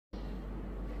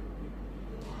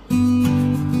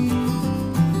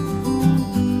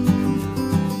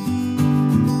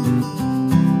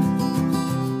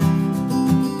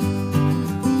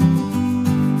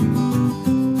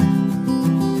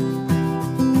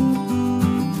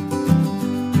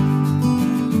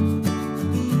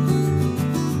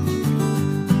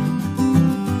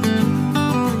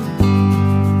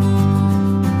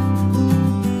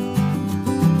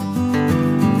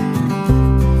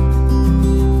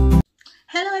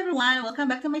everyone! Welcome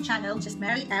back to my channel, Just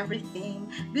Marry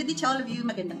Everything. Good day to all of you.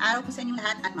 Magandang araw po sa inyong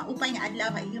lahat at maupay na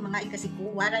adlaw sa inyong mga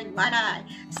ikasiku. Waray-waray!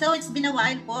 So, it's been a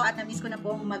while po at na-miss ko na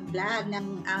pong mag-vlog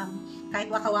ng kahit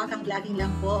waka-wakang vlogging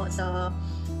lang po. So,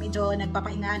 medyo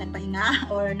nagpapahinga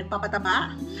or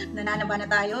nagpapataba. Nananaba na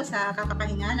tayo sa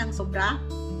kakapahinga ng sobra.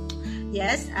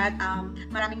 Yes, at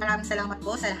maraming salamat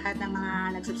po sa lahat ng mga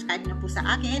nag-subscribe na po sa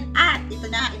akin. At ito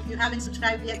na, if you haven't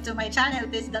subscribed yet to my channel,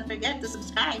 please don't forget to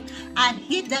subscribe and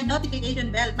hit the notification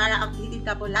bell para updated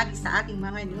ka po lagi sa aking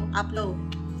mga new upload.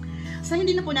 So,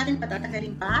 hindi na po natin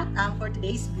patatagalin pa. For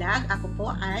today's vlog, ako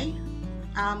po ay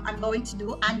I'm going to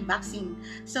do unboxing.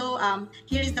 So,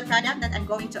 here is the product that I'm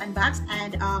going to unbox,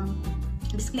 and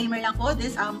disclaimer lang po,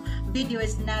 this video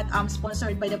is not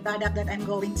sponsored by the product that I'm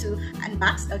going to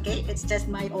unbox, okay? It's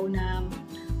just my own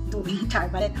doing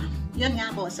char, but yun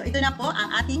nga po. So, ito na po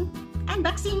ang ating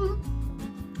unboxing.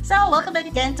 So, welcome back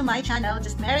again to my channel,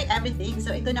 Just Marry Everything.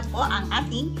 So, ito na po ang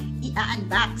ating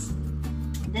i-unbox.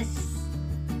 This,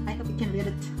 I hope you can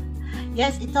read it.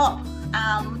 Yes, ito.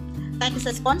 Thank you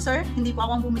sa sponsor. Hindi po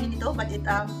ako bumili nito, but it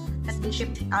has been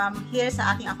shipped here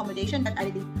sa aking accommodation, but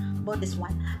I did bought this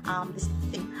one, this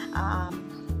thing,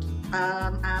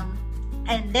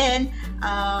 and then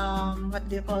what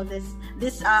do you call this?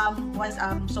 This was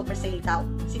Supersale daw,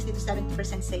 60 to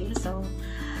 70% sale. So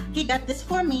he got this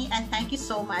for me, and thank you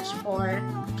so much for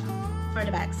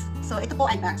the bags. So ito po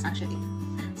ay bags actually.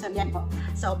 So yan po.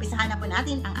 So umpisahan na po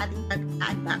natin ang ating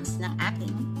pag-unbox ng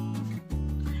ating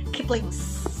Kiplings.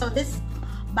 So these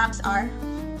bags are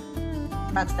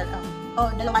bags that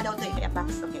dalawa daw ito yung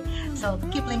box. Okay. So,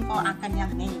 Kipling po ang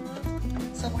kanyang name.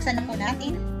 So, buksan na po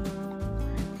natin.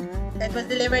 That was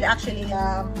delivered actually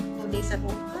 2 days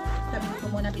ago. Sabi ko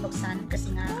muna binuksan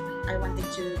kasi nga I wanted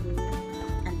to do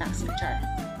unboxing char.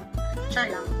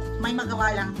 Char lang. May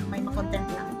magawa lang. May makontent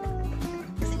lang.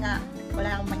 Kasi nga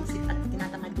wala akong maisip at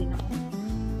tinatamad din ako.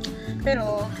 Pero,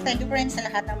 thank you friends sa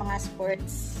lahat ng mga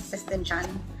sports system dyan.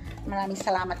 Maraming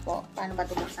salamat po. Paano ba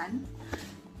ito buksan?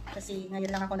 Kasi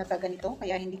ngayon lang ako nagkaganito,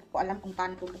 kaya hindi ko alam kung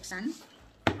paano ito buksan.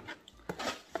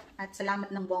 At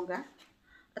salamat ng bongga.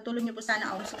 Patuloy niyo po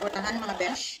sana akong suportahan mga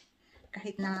besh.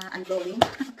 Kahit na unblowing.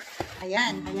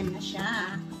 Ayan na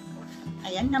siya.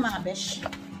 Ayan na mga besh.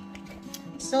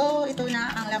 So, ito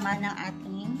na ang laman ng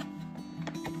ating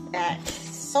bag.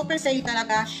 Super sale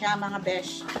talaga siya mga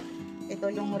besh. Ito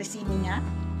yung resibo niya.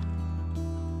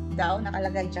 Daw,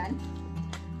 nakalagay dyan.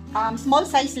 Small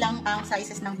size lang ang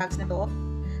sizes ng bags na to.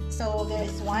 So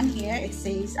there's one here. It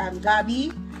says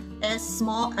Gabi is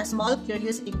small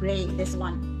curiosity gray. This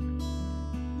one.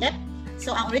 Yep.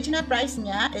 So ang original price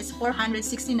niya is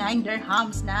 469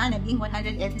 dirhams na naging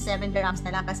 187 dirhams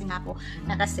na lang kasi nga po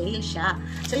naka-sale siya.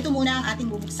 So ito muna ang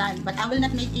ating bubuksan. But I will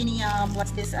not make any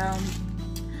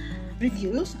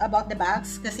reviews about the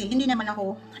bags kasi hindi naman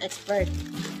ako expert.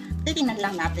 Titingnan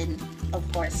lang natin, of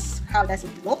course, how does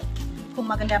it look. Kung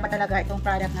maganda pa talaga itong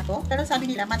product na to. Pero sabi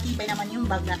nila, matibay naman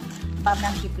yung bag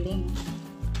ng Kipling.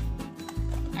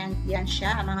 And yan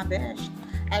siya, mga besh.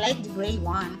 I like the gray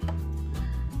one.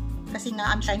 Kasi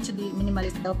nga, I'm trying to be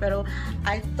minimalist daw. Pero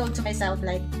I told to myself,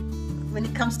 like, when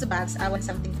it comes to bags, I want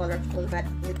something colorful. But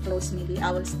with clothes, maybe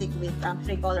I will stick with 3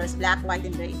 colors, black, white,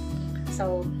 and gray.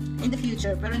 So, in the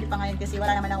future, pero hindi pa ngayon kasi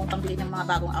wala naman akong pambili ng mga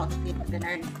bagong outfit.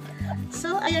 Ganun.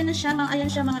 So, ayan siya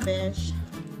mga besh.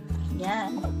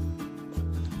 Yan.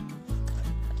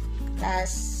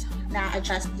 Tapos,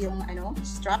 na-adjust yung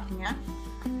strap niya.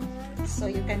 So,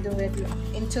 you can do it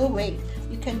in 2 ways.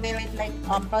 You can wear it like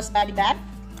crossbody bag,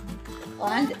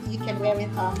 and you can wear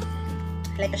it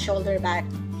like a shoulder bag.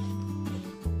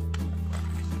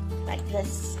 Like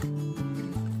this.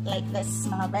 Like this,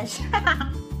 mga besh.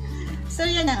 So,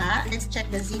 yan na nga. Let's check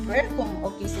the zipper kung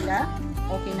okay sila.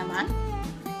 Okay naman.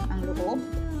 Ang loob.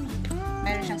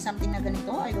 Meron siyang something na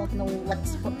ganito. I don't know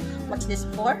what's this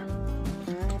for.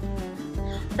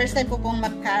 First time ko pong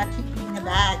magka-Kipling na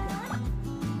bag.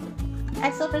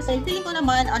 At Supersale, feeling ko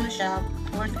naman, siya,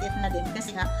 worth it na din.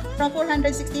 Kasi nga, from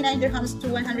 469 dirhams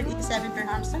to 187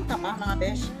 dirhams, saan ka pa mga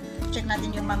besh? Check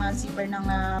natin yung mga zipper ng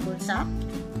bulsa.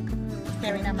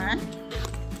 Carry naman.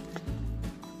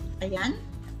 Ayan.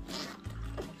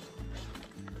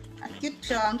 At cute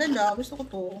siya. Ang ganda. Gusto ko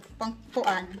to.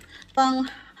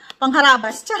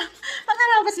 Pangharabas.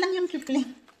 Pangharabas lang yung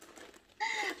Kipling.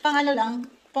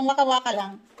 Pang waka-waka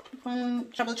lang. Pang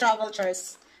travel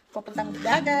chores. Pupuntang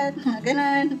dagat,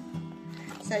 ganun.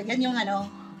 So, yan yung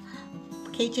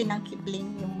keychain ng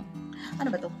Kipling. Yung, ano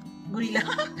ba to? Gorilla.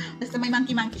 Basta may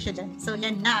monkey siya dyan. So,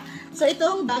 yan na. So,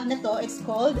 itong bag na to, it's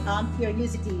called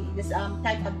Curiosity. This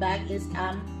type of bag is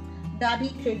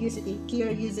Gabi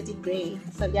Curiosity Gray.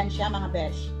 So, yan siya mga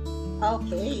besh.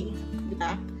 Okay,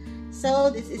 diba?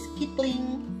 So this is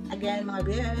Kipling again, mga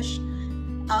besh.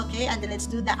 Okay, and then let's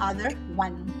do the other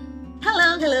one.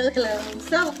 Hello.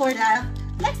 So for the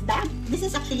next bag, this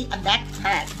is actually a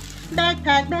backpack.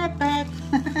 Backpack.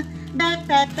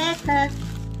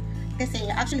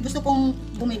 Kasi actually gusto kong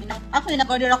bumili na. Actually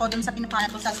nag-order ako dun sa pinukahan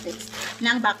ko sa States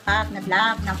ng backpack na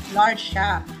black, na large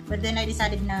siya. But then I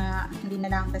decided na hindi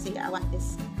na lang kasi I want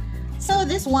this. So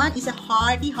this one is a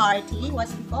hearty,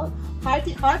 what's it called? Heart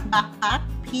backpack,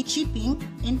 peachy pink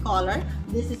in color.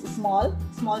 This is small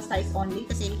size only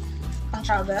kasi pang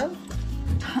travel.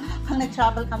 Pang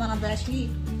nag-travel ka mga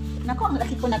beshi. Naku, ang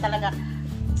laki ko na talaga.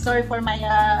 Sorry for my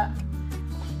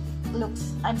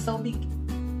looks. I'm so big.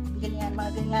 Ganyan,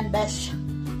 mga ganyan, besh.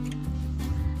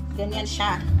 Ganyan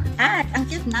siya. At ang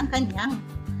cute ng kanyang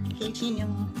keychain,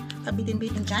 yung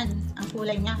kabitin-bitin dyan. Ang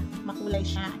kulay niya, makulay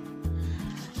siya.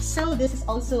 So this is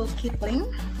also Kipling.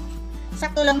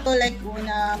 Sakto lang to, like when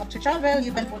mag-travel,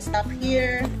 you can put stuff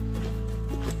here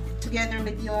together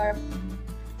with your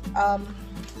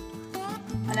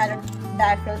another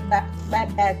bag,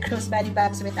 crossbody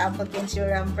bags with contains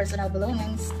your personal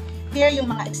belongings. Here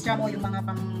yung mga extra mo, yung mga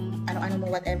pang ano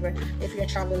mo, whatever, if you're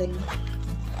traveling.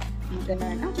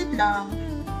 Ganun. Ang cute lang.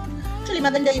 Actually,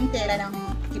 maganda yung tela ng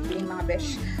Kipling, mga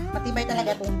besh. Matibay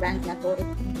talaga itong brand na to.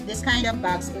 This kind of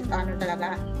bags, ano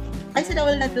talaga. I said I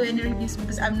will not do any reviews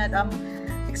because I'm not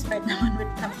expert naman with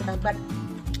it comes to that. But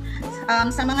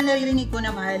sa mga naririnig ko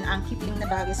naman, ang Kipling na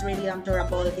bag is really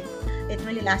durable. It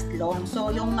really lasts long.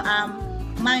 So yung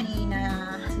money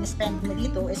na spend mo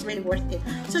dito is really worth it.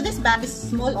 So this bag is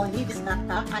small only, this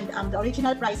backpack, and the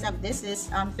original price of this is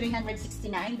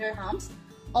 369 dirhams.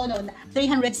 Oh no,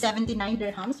 379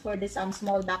 dirhams for this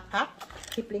small backpack,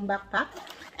 Kipling backpack.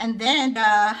 And then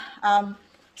the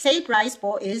sale price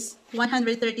po is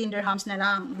 113 dirhams na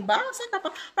lang, diba? So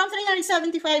from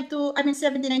 375 to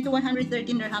 79 to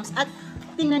 113 dirhams. At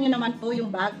tingnan niyo naman po yung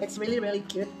bag, it's really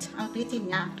cute. Ang pretty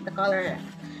niya, the color.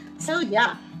 So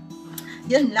yeah.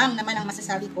 Yun lang naman ang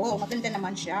masasabi ko. Maganda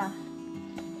naman siya.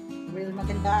 Real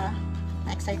maganda.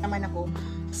 Na-excite naman ako.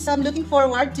 So I'm looking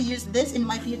forward to use this in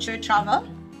my future travel.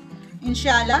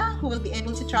 Inshallah, we will be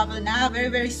able to travel na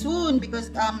very soon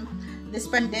because this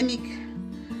pandemic,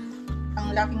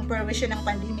 ang laking provision ng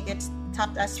pandemic, it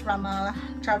stopped us from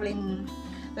traveling.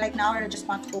 Like now, I just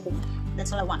want to go home. That's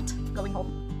all I want. Going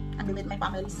home and be with my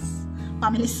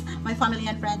my family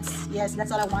and friends. Yes,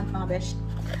 that's all I want, mga besh.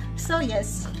 So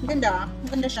yes, maganda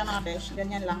siya, mga besh.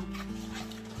 Ganyan lang.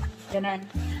 Ganun.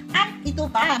 At ito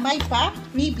pa, may pa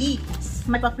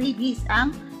freebies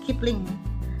ang Kipling.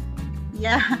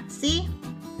 Yeah, see?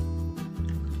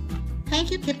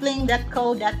 Thank you,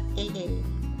 Kipling.co.aa.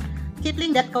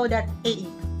 Kipling.co.aa.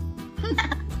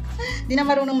 Di na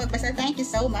marunong magbasa. Thank you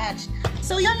so much.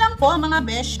 So yun lang po, mga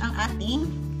besh, ang ating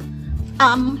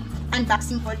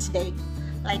unboxing for today.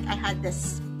 Like I had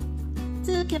this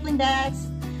 2 Kipling bags.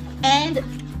 And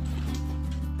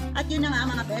at yun na nga,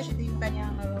 mga besh, ito yung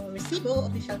kanyang resibo,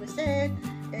 official receipt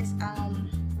is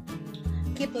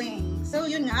Kipling. So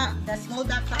yun nga, the small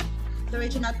backpack, the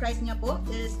original price niya po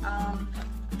is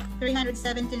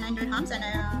 379 dirhams, and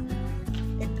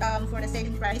for the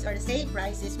selling price or the sale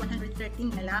price is 113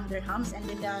 na lang dirhams. And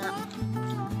then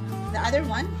the other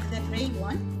one, the gray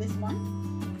one, this one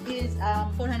is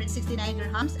 469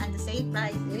 dirhams, and the sale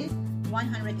price is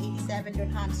 187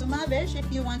 dirhams. So mga besh, if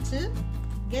you want to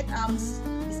get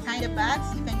this kind of bags,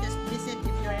 you can just visit,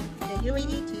 if you're in the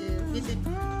UAE, to visit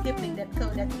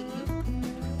kipling.co.au.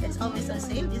 It's always on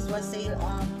sale. This was sale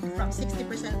from 60%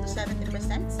 to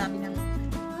 70%. Sabi ng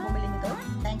bumili nito.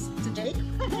 Thanks to Jay.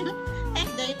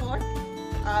 Thanks Jay for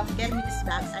getting me these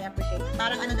bags. I appreciate it.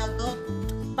 Parang ano daw to,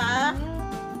 pa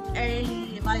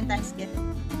early Valentine's gift.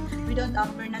 We're not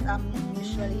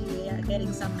usually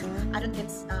getting some, I don't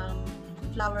get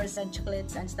flowers and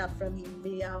chocolates and stuff from him.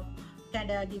 We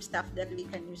kind of give stuff that we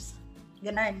can use.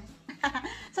 Ganun.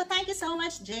 So thank you so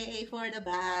much, Jay, for the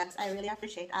bags. I really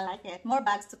appreciate it. I like it. More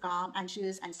bags to come, and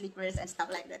shoes and slippers and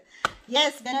stuff like that.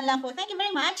 Yes, ganun lang po. Thank you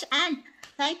very much, and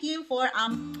thank you for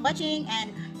watching. And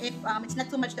if it's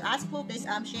not too much to ask for, please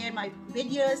share my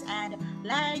videos and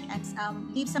like and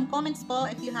leave some comments po.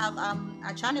 If you have a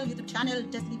YouTube channel,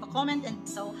 just leave a comment, and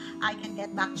so I can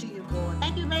get back to you po.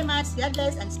 Thank you very much. God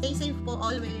bless and stay safe po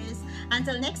always.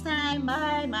 Until next time,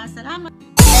 bye. Masalamat.